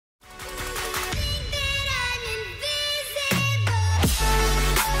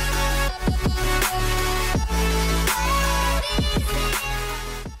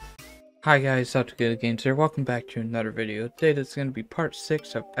Hi guys, SouthDakotaGames here. Welcome back to another video. Today this is going to be part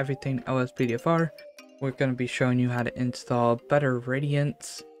 6 of everything LSPDFR. We're going to be showing you how to install better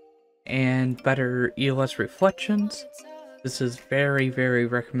Radiance and better ELS Reflections. This is very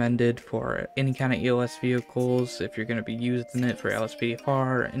recommended for any kind of ELS vehicles. If you're going to be using it for LSPDFR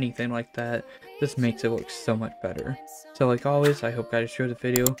or anything like that, this makes it look so much better. So like always, I hope you guys enjoyed the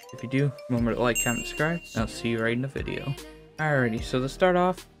video. If you do, remember to like, comment, subscribe, and I'll see you right in the video. Alrighty, so to start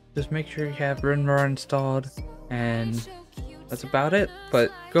off, just make sure you have Winrar installed, and that's about it. But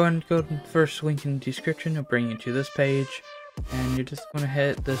go ahead and go to the first link in the description. It'll bring you to this page, and you're just going to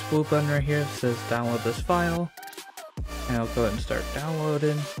hit this blue button right here that says download this file, and I'll go ahead and start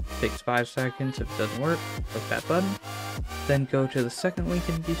downloading. It takes 5 seconds. If it doesn't work, click that button. Then go to the second link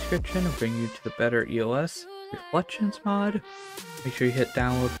in the description. It'll bring you to the better ELS Reflections mod. Make sure you hit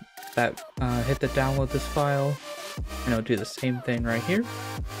download that, hit the download this file, and it'll do the same thing right here.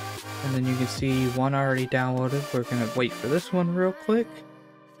 And then you can see one already downloaded. We're gonna wait for this one real quick.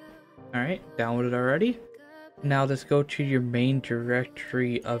 Alright, downloaded already. Now let's go to your main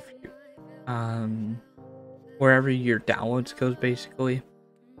directory of wherever your downloads goes basically.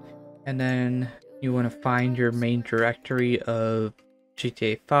 And then you want to find your main directory of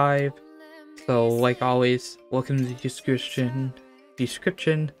GTA 5. So like always, look in the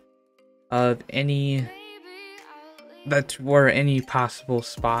description of any that's where any possible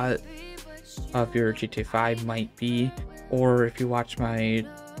spot of your GTA 5 might be. Or if you watch my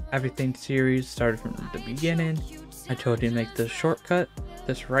everything series started from the beginning, I told you to make this shortcut.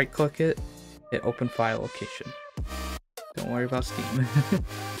 Just right click it, hit open file location. Don't worry about Steam.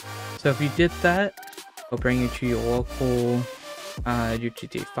 So if you did that, it'll bring you to your local your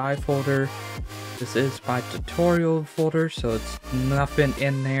GTA 5 folder. This is my tutorial folder, so it's nothing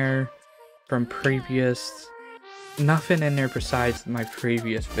in there from nothing in there besides my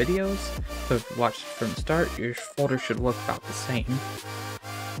previous videos. So if you watch from the start, your folder should look about the same.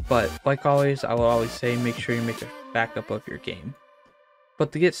 But like always, I will always say make sure you make a backup of your game.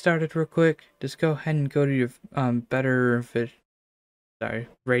 But to get started real quick, just go ahead and go to your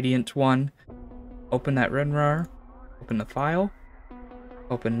Radiance 1. Open that Winrar, open the file,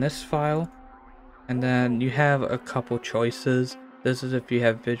 open this file, and then you have a couple choices. This is if you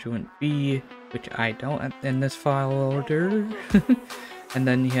have Vigilant V, which I don't in this file order. And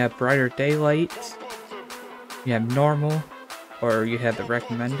then you have Brighter Daylight, you have Normal, or you have the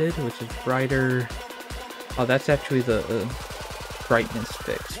Recommended, which is Brighter. Oh, that's actually the brightness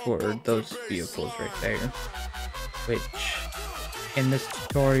fix for those vehicles right there. Which, in this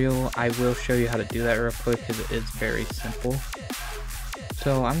tutorial, I will show you how to do that real quick because it is very simple.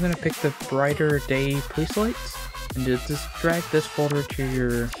 So I'm going to pick the Brighter Day Police Lights. And just drag this folder to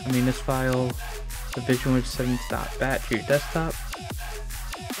your, this file, the Vigilant settings.bat to your desktop.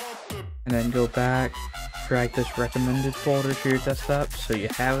 And then go back, drag this recommended folder to your desktop so you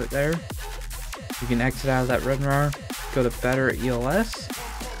have it there. You can exit out of that Winrar, go to better ELS.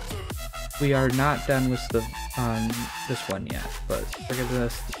 We are not done with the this one yet, but we're gonna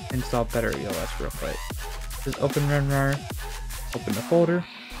install better ELS real quick. Just open Winrar, open the folder,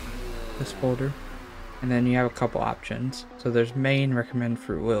 this folder. And then you have a couple options. So there's main, recommend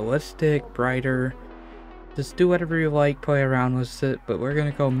for realistic, brighter. Just do whatever you like, play around with it. But we're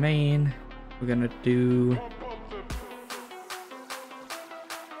gonna go main. We're gonna do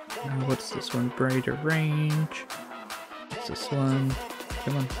what's this one? Brighter range. What's this one?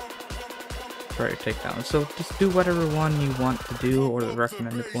 Come on. Brighter takedown. So just do whatever one you want to do, or the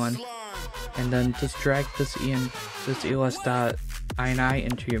recommended one. And then just drag this ELS.ini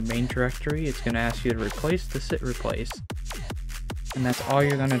into your main directory. It's going to ask you to replace, just hit replace. And that's all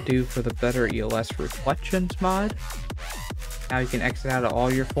you're going to do for the better ELS Reflections mod. Now you can exit out of all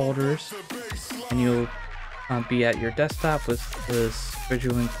your folders, and you'll be at your desktop with this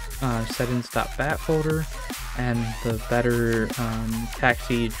Vigilant settings.bat folder and the better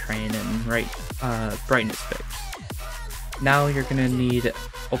taxi, train, and brightness fix. Now you're going to need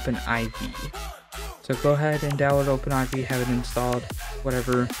OpenIV. So go ahead and download OpenIV, have it installed,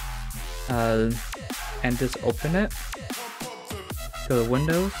 whatever, and just open it. Go to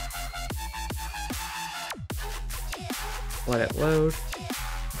Windows, let it load.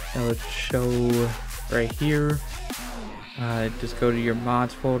 It'll show right here. Just go to your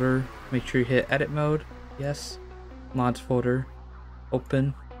mods folder, make sure you hit edit mode, yes, mods folder,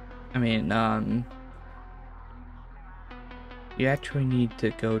 open. You actually need to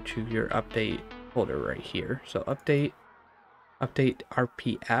go to your update folder right here. So update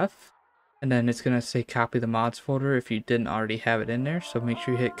RPF, and then it's gonna say copy the mods folder if you didn't already have it in there. So make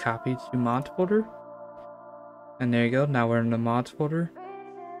sure you hit copy to mods folder, and there you go. Now we're in the mods folder.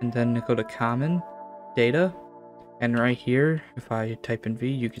 and then go to common, data, and right here, if I type in V,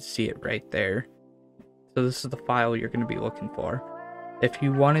 you can see it right there. So this is the file you're going to be looking for. If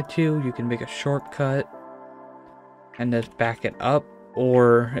you wanted to, you can make a shortcut and just back it up,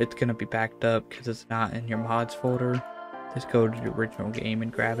 or it's going to be backed up because it's not in your mods folder. Just go to the original game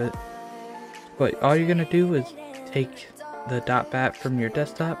and grab it. But all you're going to do is take the .bat from your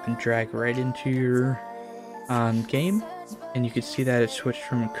desktop and drag right into your game, and you can see that it switched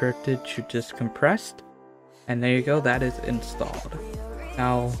from encrypted to just compressed, and there you go, that is installed.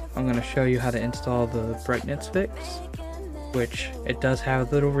 Now I'm going to show you how to install the brightness fix, which it does have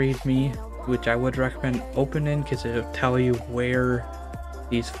a little readme, which I would recommend opening because it'll tell you where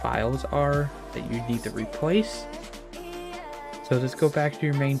these files are that you need to replace. So just go back to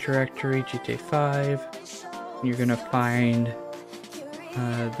your main directory, GTAV. You're gonna find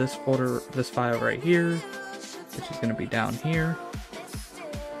this folder, this file right here, which is gonna be down here.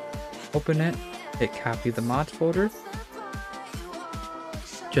 Open it, hit copy the mods folder,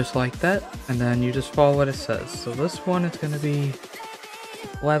 just like that, and then you just follow what it says. So this one is gonna be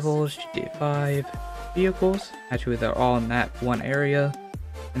levels, GTAV, vehicles. Actually, they're all in that one area.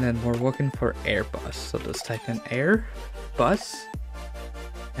 And then we're looking for Airbus. So just type in air, bus,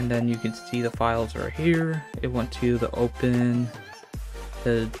 and then you can see the files right here. It wants you to open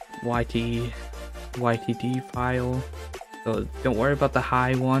the YTD file. So don't worry about the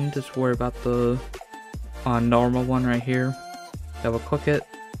high one, just worry about the normal one right here. Double click it,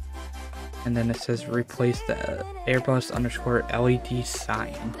 and then it says replace the Airbus underscore LED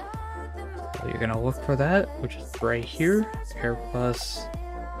sign. So you're gonna look for that, which is right here, Airbus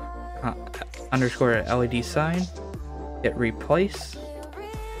underscore LED sign. Hit replace.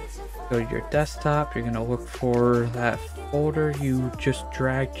 Go to your desktop. You're gonna look for that folder you just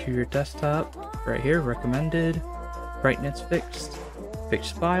dragged to your desktop. Right here, recommended, brightness fixed,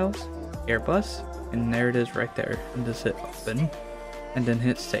 fixed files, Airbus, and there it is right there. And just hit open, and then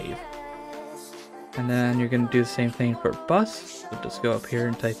hit save. And then you're gonna do the same thing for bus. So just go up here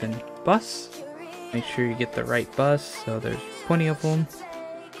and type in bus. Make sure you get the right bus. So there's plenty of them.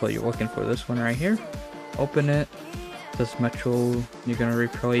 So you're looking for this one right here. Open it. This Metro, you're gonna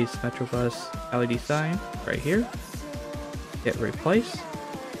replace Metrobus LED sign right here. Hit replace.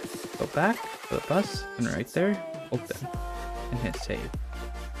 Go back to the bus, and right there, open, and hit save.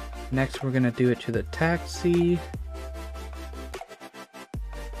 Next, we're gonna do it to the taxi.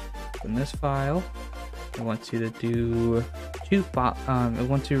 In this file, it wants you to do it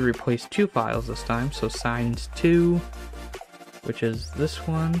wants you to replace two files this time. So signs 2, which is this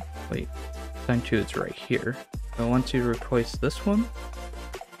one. Wait, sign 2 is right here. So it wants you to replace this one.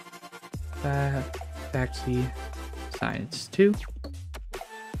 Taxi signs 2.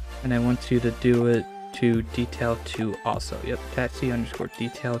 And I want you to do it to detail 2 also. Yep, taxi underscore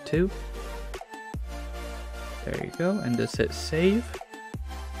detail 2. There you go, and just hit save.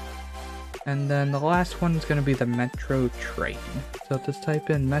 And then the last one is going to be the Metro train. So just type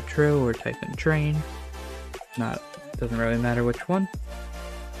in Metro or type in train. Doesn't really matter which one.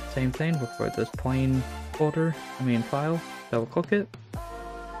 Same thing, look for this plain folder, file, double click it.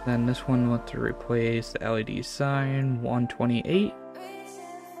 Then this one wants to replace the LED sign 128,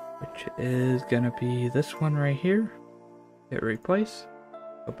 which is going to be this one right here. Hit replace,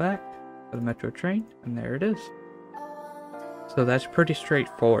 go back to the Metro train, and there it is. So that's pretty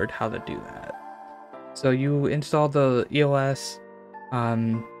straightforward how to do that. So you install the ELS,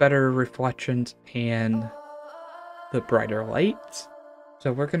 better reflections, and the brighter lights.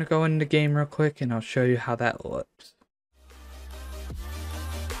 So we're gonna go into the game real quick and I'll show you how that looks.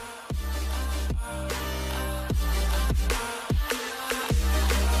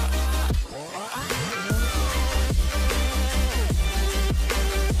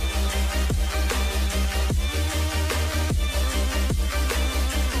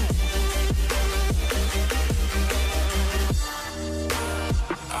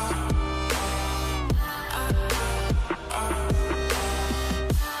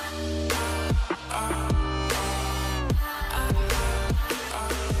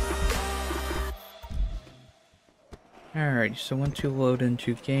 Alright, so once you load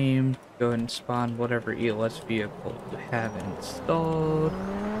into game, go ahead and spawn whatever ELS vehicle you have installed.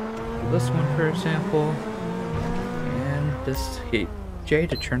 This one for example. And just hit J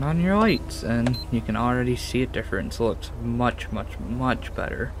to turn on your lights, and you can already see a difference. It looks much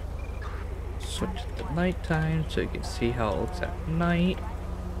better. Switch to nighttime so you can see how it looks at night.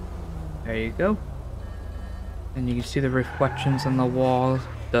 There you go. And you can see the reflections on the wall. It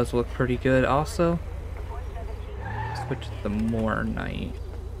does look pretty good also. Switch to more night.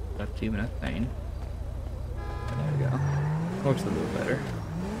 That's even a thing. There we go. Looks a little better.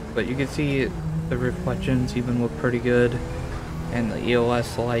 But you can see the reflections even look pretty good, and the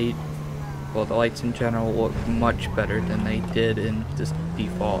ELS light, well, the lights in general look much better than they did in this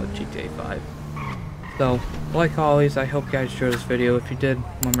default GTA 5. So, like always, I hope you guys enjoyed this video. If you did,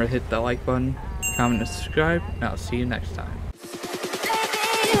 remember to hit the like button, comment, and subscribe, and I'll see you next time.